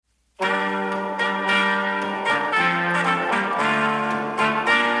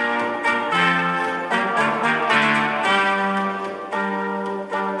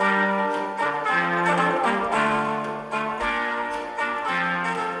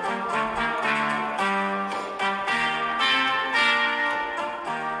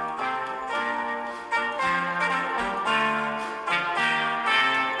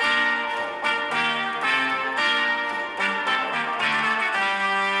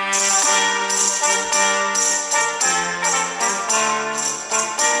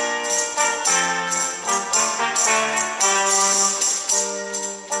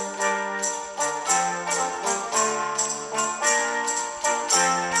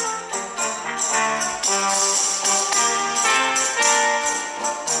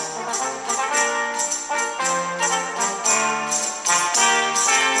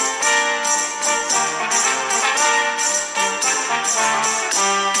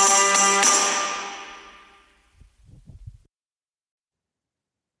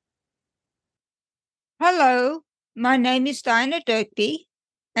Hello, my name is Diana Dirkby,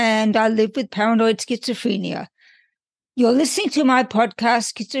 and I live with paranoid schizophrenia. You're listening to my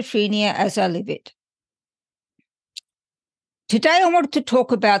podcast, Schizophrenia as I Live It. Today, I wanted to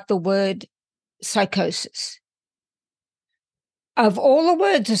talk about the word psychosis. Of all the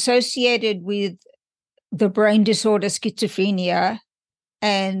words associated with the brain disorder schizophrenia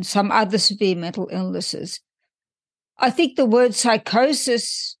and some other severe mental illnesses, I think the word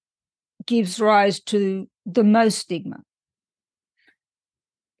psychosis gives rise to the most stigma.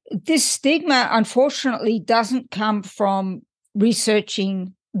 This stigma, unfortunately, doesn't come from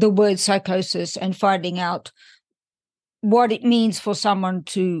researching the word psychosis and finding out what it means for someone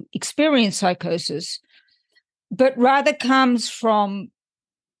to experience psychosis, but rather comes from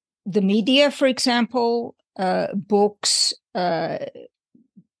the media, for example, books,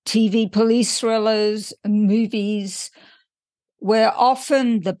 TV police thrillers, movies, where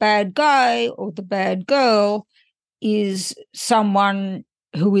often the bad guy or the bad girl is someone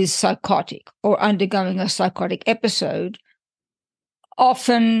who is psychotic or undergoing a psychotic episode,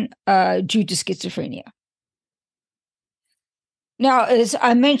 often due to schizophrenia. Now, as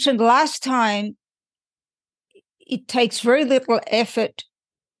I mentioned last time, it takes very little effort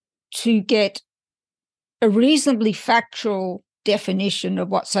to get a reasonably factual definition of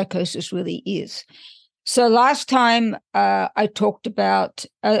what psychosis really is. So last time I talked about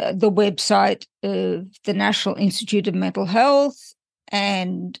the website of the National Institute of Mental Health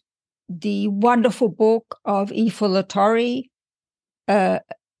and the wonderful book of Aoife Latourie,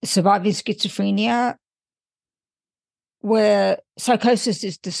 Surviving Schizophrenia, where psychosis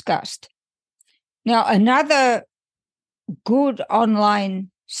is discussed. Now, another good online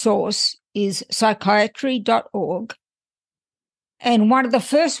source is psychiatry.org. And one of the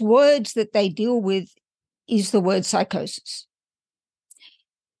first words that they deal with is the word psychosis.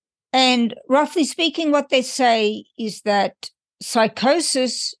 And roughly speaking, what they say is that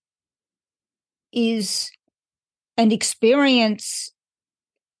psychosis is an experience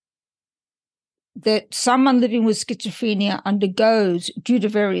that someone living with schizophrenia undergoes due to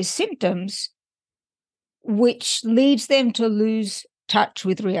various symptoms, which leads them to lose touch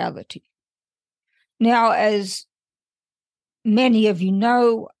with reality. Now, as many of you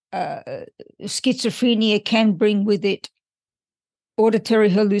know, schizophrenia can bring with it auditory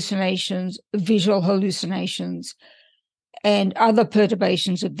hallucinations, visual hallucinations, and other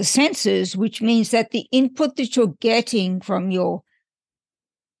perturbations of the senses, which means that the input that you're getting from your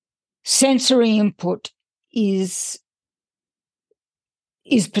sensory input is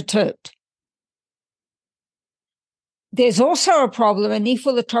perturbed. There's also a problem, and Aoife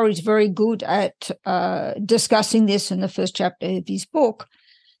Latourie is very good at discussing this in the first chapter of his book,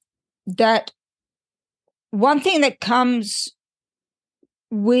 that one thing that comes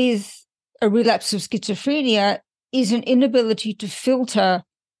with a relapse of schizophrenia is an inability to filter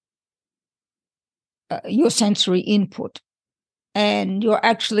your sensory input. And you're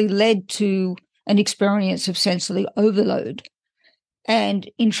actually led to an experience of sensory overload. And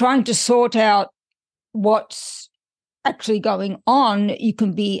in trying to sort out what's actually going on, you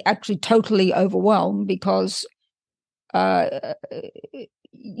can be actually totally overwhelmed because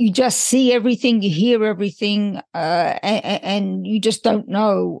you just see everything, you hear everything, and you just don't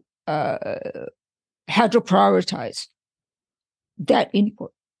know how to prioritize that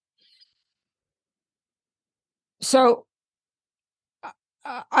input. So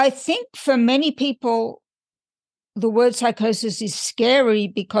I think for many people, the word psychosis is scary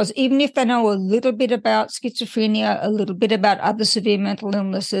because even if they know a little bit about schizophrenia, a little bit about other severe mental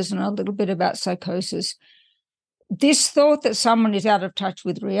illnesses, and a little bit about psychosis, this thought that someone is out of touch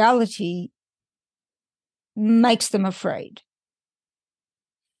with reality makes them afraid.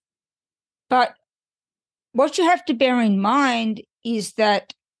 But what you have to bear in mind is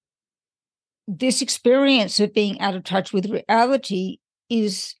that this experience of being out of touch with reality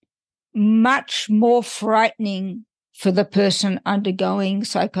is much more frightening for the person undergoing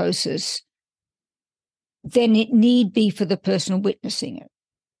psychosis than it need be for the person witnessing it.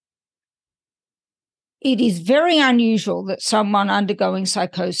 It is very unusual that someone undergoing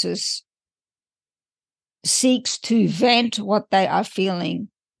psychosis seeks to vent what they are feeling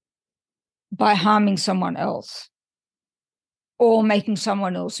by harming someone else or making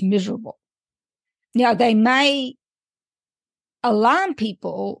someone else miserable. Now, they may alarm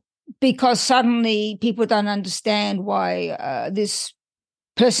people because suddenly people don't understand why this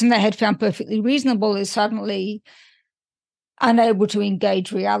person they had found perfectly reasonable is suddenly unable to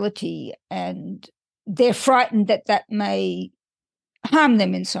engage reality, and they're frightened that that may harm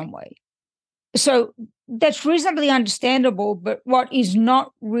them in some way. So that's reasonably understandable, but what is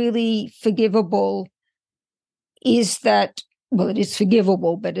not really forgivable is that, well, it is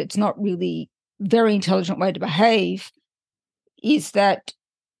forgivable, but it's not really a very intelligent way to behave, is that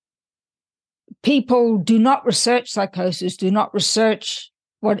people do not research psychosis, do not research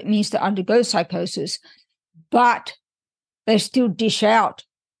what it means to undergo psychosis, but they still dish out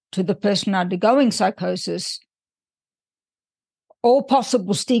to the person undergoing psychosis all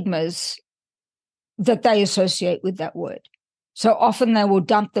possible stigmas that they associate with that word. So often they will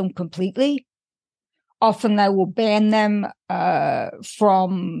dump them completely. Often they will ban them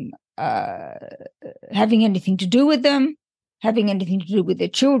from having anything to do with them, having anything to do with their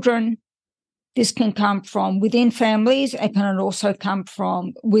children. This can come from within families. It can also come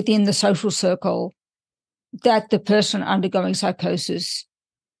from within the social circle that the person undergoing psychosis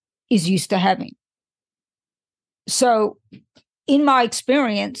is used to having. So in my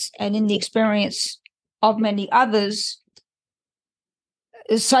experience and in the experience of many others,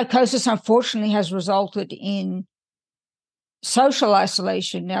 psychosis unfortunately has resulted in social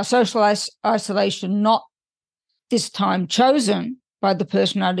isolation. Now, social isolation not this time chosen by the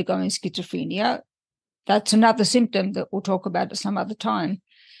person undergoing schizophrenia. That's another symptom that we'll talk about at some other time.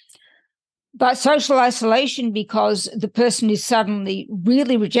 But social isolation because the person is suddenly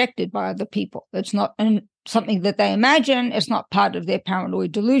really rejected by other people. It's not something that they imagine. It's not part of their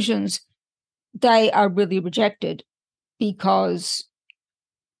paranoid delusions. They are really rejected because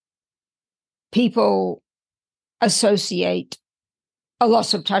people associate a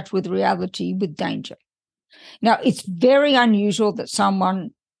loss of touch with reality with danger. Now, it's very unusual that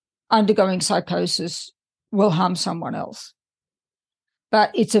someone undergoing psychosis will harm someone else.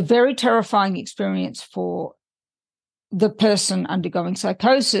 But it's a very terrifying experience for the person undergoing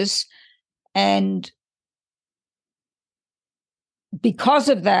psychosis. And because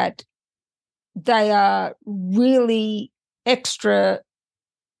of that, they are really extra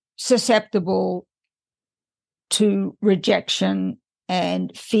susceptible to rejection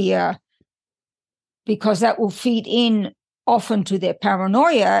and fear, because that will feed in often to their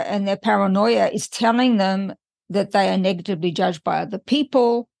paranoia, and their paranoia is telling them that they are negatively judged by other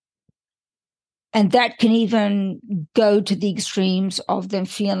people. And that can even go to the extremes of them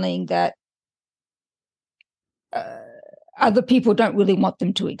feeling that other people don't really want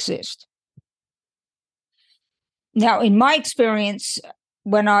them to exist. Now, in my experience,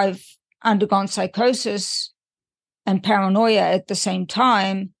 when I've undergone psychosis and paranoia at the same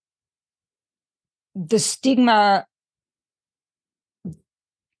time, the stigma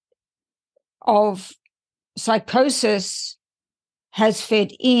of psychosis has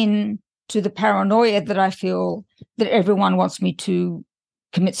fed in to the paranoia that I feel that everyone wants me to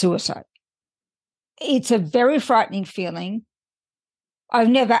commit suicide. It's a very frightening feeling. I've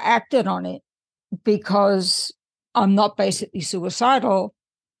never acted on it because I'm not basically suicidal.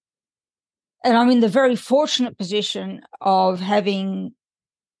 And I'm in the very fortunate position of having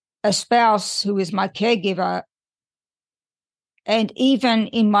a spouse who is my caregiver. And even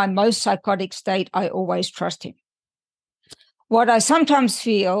in my most psychotic state, I always trust him. What I sometimes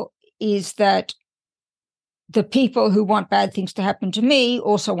feel is that the people who want bad things to happen to me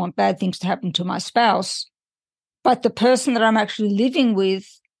also want bad things to happen to my spouse. But the person that I'm actually living with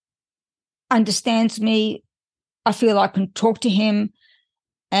understands me. I feel I can talk to him,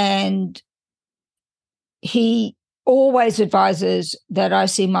 and he always advises that I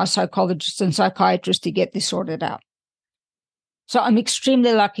see my psychologist and psychiatrist to get this sorted out. So I'm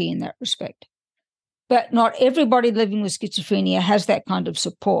extremely lucky in that respect. But not everybody living with schizophrenia has that kind of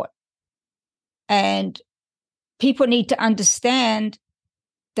support. And people need to understand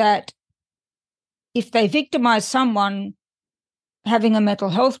that if they victimize someone having a mental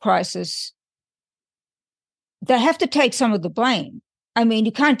health crisis, they have to take some of the blame. I mean,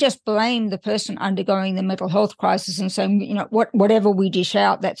 you can't just blame the person undergoing the mental health crisis and say, you know, whatever we dish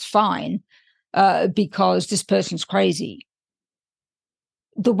out, that's fine, because this person's crazy.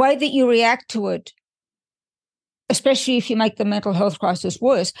 The way that you react to it, especially if you make the mental health crisis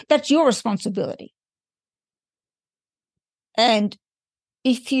worse, that's your responsibility. And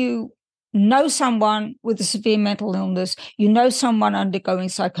if you know someone with a severe mental illness, you know someone undergoing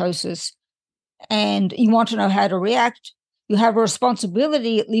psychosis, and you want to know how to react, you have a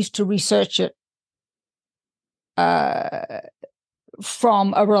responsibility at least to research it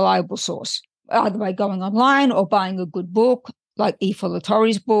from a reliable source, either by going online or buying a good book like E.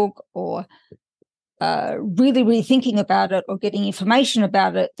 Folatori's book, or really, really thinking about it or getting information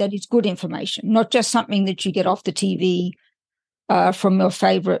about it that is good information, not just something that you get off the TV from your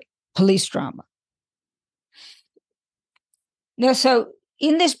favorite police drama. Now, so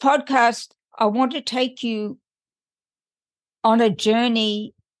in this podcast, I want to take you on a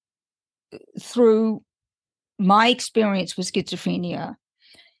journey through my experience with schizophrenia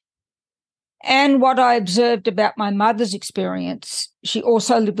and what I observed about my mother's experience. She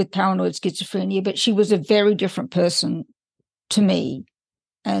also lived with paranoid schizophrenia, but she was a very different person to me.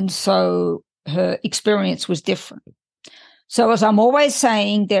 And so her experience was different. So as I'm always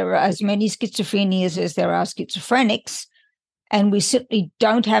saying, there are as many schizophrenias as there are schizophrenics, and we simply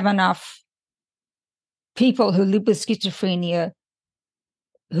don't have enough people who live with schizophrenia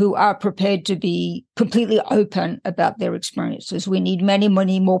who are prepared to be completely open about their experiences. We need many,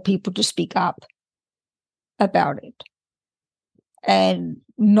 many more people to speak up about it and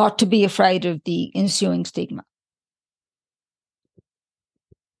not to be afraid of the ensuing stigma.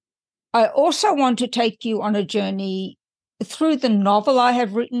 I also want to take you on a journey through the novel I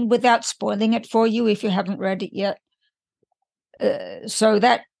have written without spoiling it for you if you haven't read it yet. So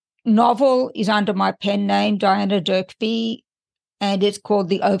that novel is under my pen name, Diana Dirkby, and it's called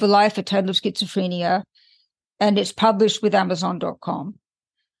The Overlife, A Tale of Schizophrenia, and it's published with Amazon.com.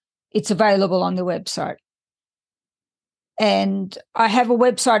 It's available on the website. And I have a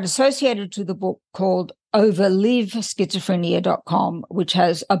website associated to the book called overliveschizophrenia.com, which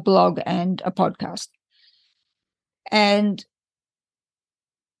has a blog and a podcast. And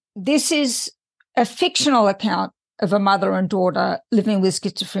this is a fictional account of a mother and daughter living with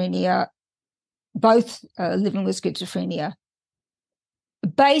schizophrenia, both living with schizophrenia,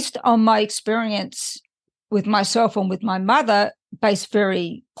 based on my experience with myself and with my mother, based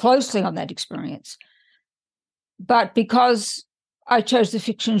very closely on that experience. But because I chose the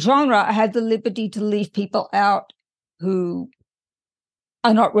fiction genre, I had the liberty to leave people out who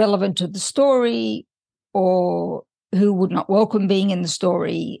are not relevant to the story or who would not welcome being in the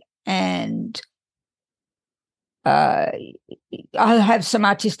story. And I have some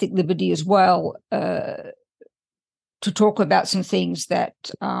artistic liberty as well to talk about some things that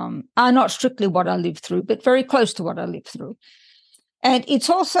are not strictly what I lived through, but very close to what I lived through. And it's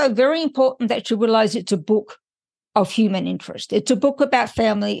also very important that you realize it's a book of human interest. It's a book about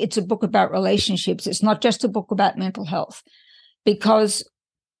family. It's a book about relationships. It's not just a book about mental health, because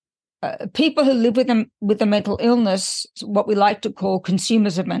people who live with a mental illness, what we like to call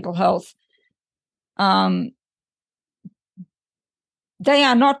consumers of mental health, they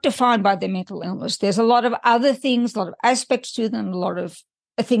are not defined by their mental illness. There's a lot of other things, a lot of aspects to them, a lot of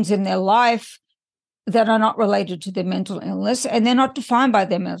things in their life that are not related to their mental illness, and they're not defined by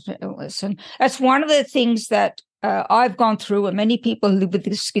their mental illness. And that's one of the things that I've gone through, and many people who live with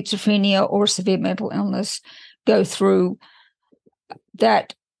schizophrenia or severe mental illness go through,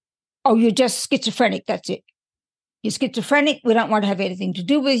 that, oh, you're just schizophrenic, that's it. You're schizophrenic, we don't want to have anything to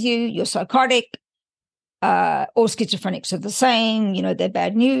do with you, you're psychotic. All schizophrenics are the same, they're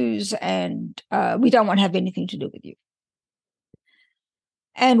bad news, and we don't want to have anything to do with you.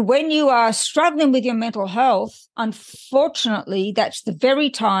 And when you are struggling with your mental health, unfortunately, that's the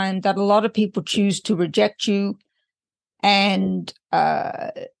very time that a lot of people choose to reject you and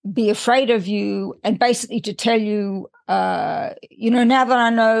be afraid of you, and basically to tell you, now that I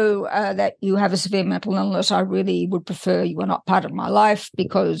know that you have a severe mental illness, I really would prefer you are not part of my life,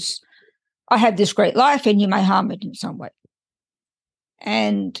 because I have this great life and you may harm it in some way.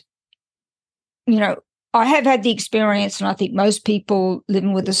 And, I have had the experience, and I think most people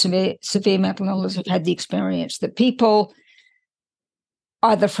living with a severe mental illness have had the experience, that people,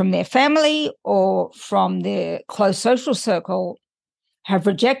 either from their family or from their close social circle, have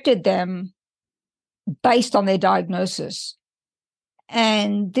rejected them based on their diagnosis.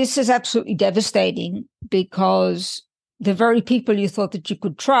 And this is absolutely devastating, because the very people you thought that you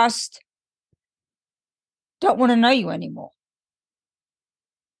could trust don't want to know you anymore.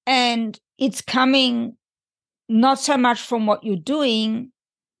 And it's coming not so much from what you're doing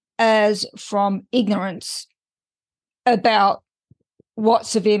as from ignorance about what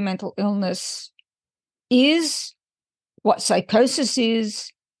severe mental illness is, what psychosis is,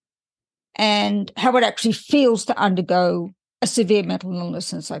 and how it actually feels to undergo a severe mental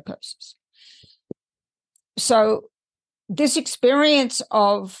illness and psychosis. So this experience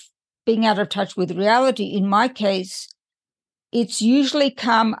of being out of touch with reality, in my case, it's usually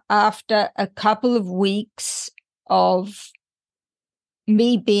come after a couple of weeks of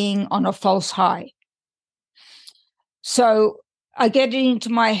me being on a false high. So I get it into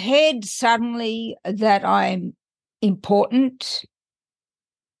my head suddenly that I'm important,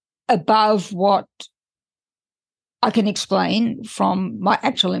 above what I can explain from my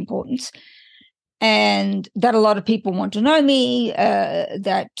actual importance, and that a lot of people want to know me,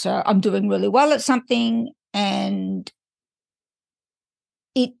 that I'm doing really well at something, and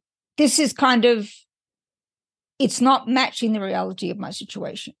this is kind of, it's not matching the reality of my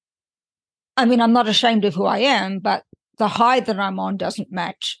situation. I mean, I'm not ashamed of who I am, but the high that I'm on doesn't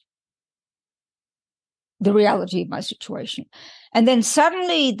match the reality of my situation. And then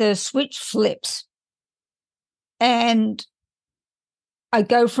suddenly the switch flips and I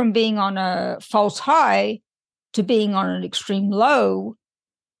go from being on a false high to being on an extreme low,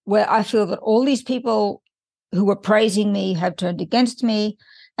 where I feel that all these people who were praising me have turned against me,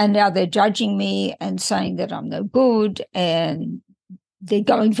 and now they're judging me and saying that I'm no good, and they're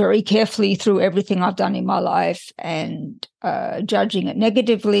going very carefully through everything I've done in my life and judging it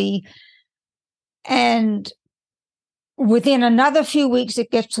negatively. And within another few weeks,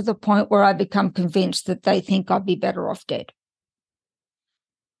 it gets to the point where I become convinced that they think I'd be better off dead.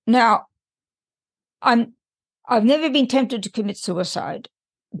 Now, I've never been tempted to commit suicide,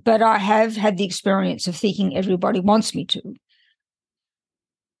 but I have had the experience of thinking everybody wants me to.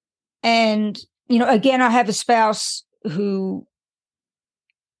 And, again, I have a spouse who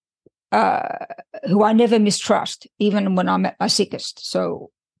I never mistrust, even when I'm at my sickest. So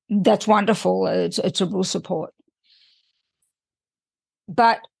that's wonderful. It's a real support.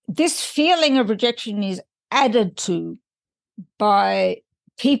 But this feeling of rejection is added to by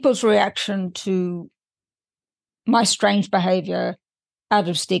people's reaction to my strange behavior out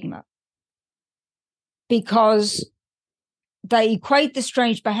of stigma, because they equate the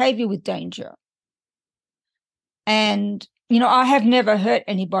strange behavior with danger. And, I have never hurt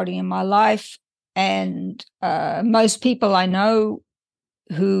anybody in my life. And most people I know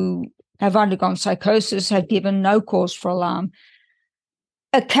who have undergone psychosis have given no cause for alarm.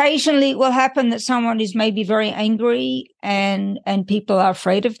 Occasionally it will happen that someone is maybe very angry and people are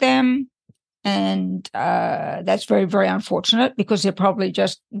afraid of them. And that's very, very unfortunate, because they're probably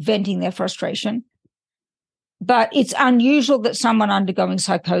just venting their frustration. But it's unusual that someone undergoing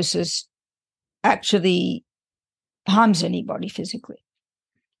psychosis actually harms anybody physically.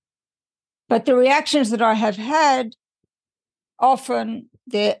 But the reactions that I have had, often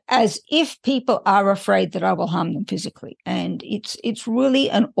they're as if people are afraid that I will harm them physically. And it's really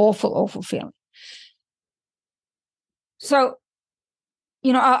an awful, awful feeling. So,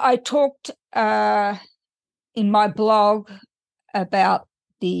 I talked in my blog about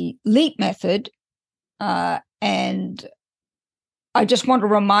the LEAP method, and I just want to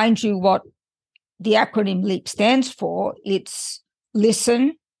remind you what the acronym LEAP stands for. It's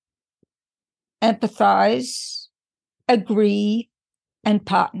listen, empathize, agree, and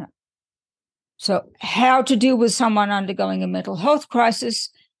partner. So how to deal with someone undergoing a mental health crisis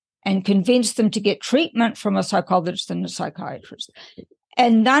and convince them to get treatment from a psychologist and a psychiatrist.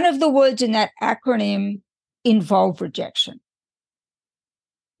 And none of the words in that acronym involve rejection.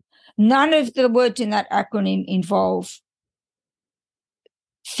 None of the words in that acronym involve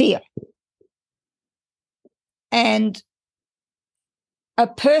fear. And a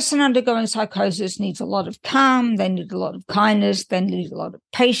person undergoing psychosis needs a lot of calm, they need a lot of kindness, they need a lot of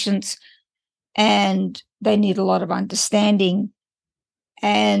patience, and they need a lot of understanding,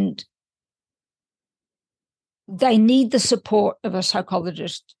 and they need the support of a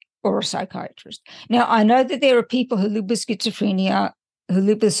psychologist or a psychiatrist. Now, I know that there are people who live with schizophrenia, who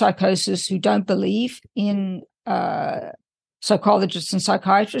live with psychosis, who don't believe in psychologists and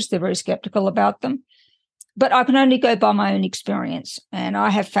psychiatrists. They're very skeptical about them. But I can only go by my own experience. And I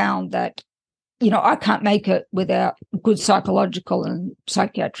have found that, I can't make it without good psychological and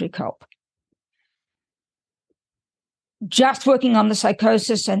psychiatric help. Just working on the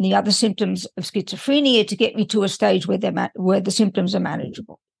psychosis and the other symptoms of schizophrenia to get me to a stage where the symptoms are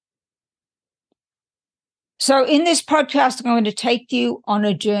manageable. So in this podcast, I'm going to take you on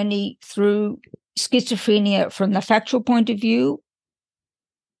a journey through schizophrenia from the factual point of view,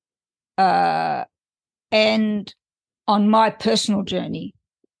 and on my personal journey.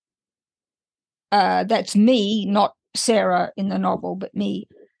 That's me, not Sarah in the novel, but me.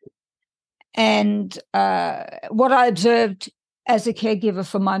 And what I observed as a caregiver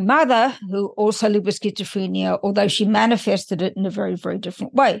for my mother, who also lived with schizophrenia, although she manifested it in a very, very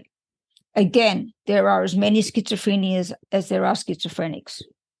different way. Again, there are as many schizophrenias as there are schizophrenics.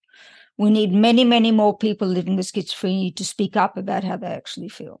 We need many, many more people living with schizophrenia to speak up about how they actually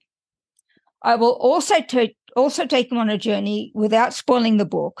feel. I will also take them on a journey, without spoiling the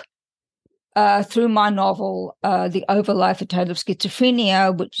book, through my novel, The Overlife, A Tale of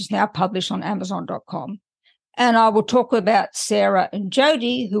Schizophrenia, which is now published on Amazon.com. And I will talk about Sarah and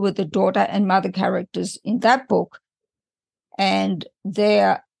Jody, who were the daughter and mother characters in that book, and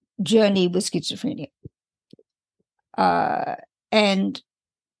their journey with schizophrenia. And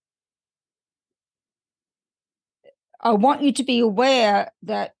I want you to be aware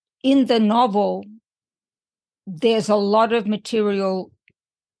that in the novel, there's a lot of material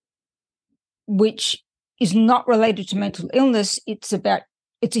which is not related to mental illness. It's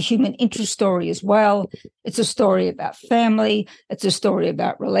a human interest story as well. It's a story about family. It's a story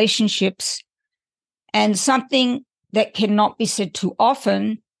about relationships. And something that cannot be said too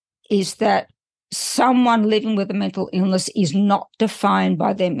often is that someone living with a mental illness is not defined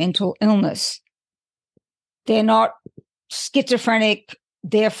by their mental illness. They're not schizophrenic,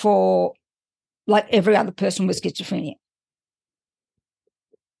 therefore, like every other person with schizophrenia.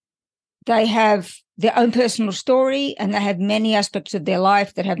 They have their own personal story, and they have many aspects of their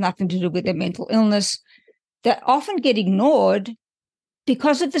life that have nothing to do with their mental illness that often get ignored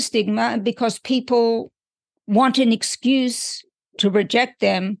because of the stigma and because people want an excuse to reject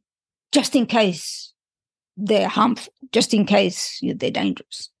them just in case they're harmful, just in case they're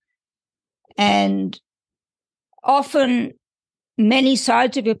dangerous. And often many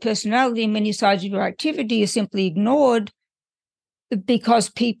sides of your personality, many sides of your activity are simply ignored because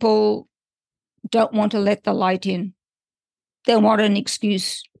people don't want to let the light in. They want an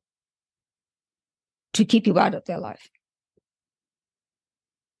excuse to keep you out of their life.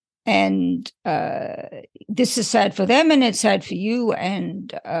 And this is sad for them, and it's sad for you.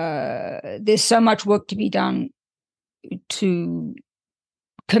 And there's so much work to be done to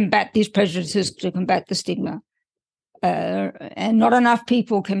combat these prejudices, to combat the stigma. And not enough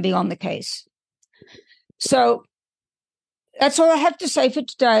people can be on the case. So that's all I have to say for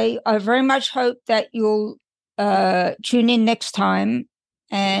today. I very much hope that you'll tune in next time.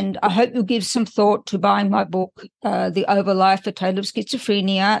 And I hope you'll give some thought to buying my book, The Overlife, A Tale of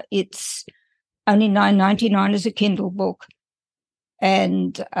Schizophrenia. It's only $9.99 as a Kindle book.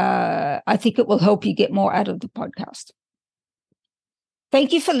 And I think it will help you get more out of the podcast.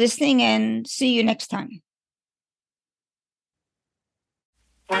 Thank you for listening, and see you next time.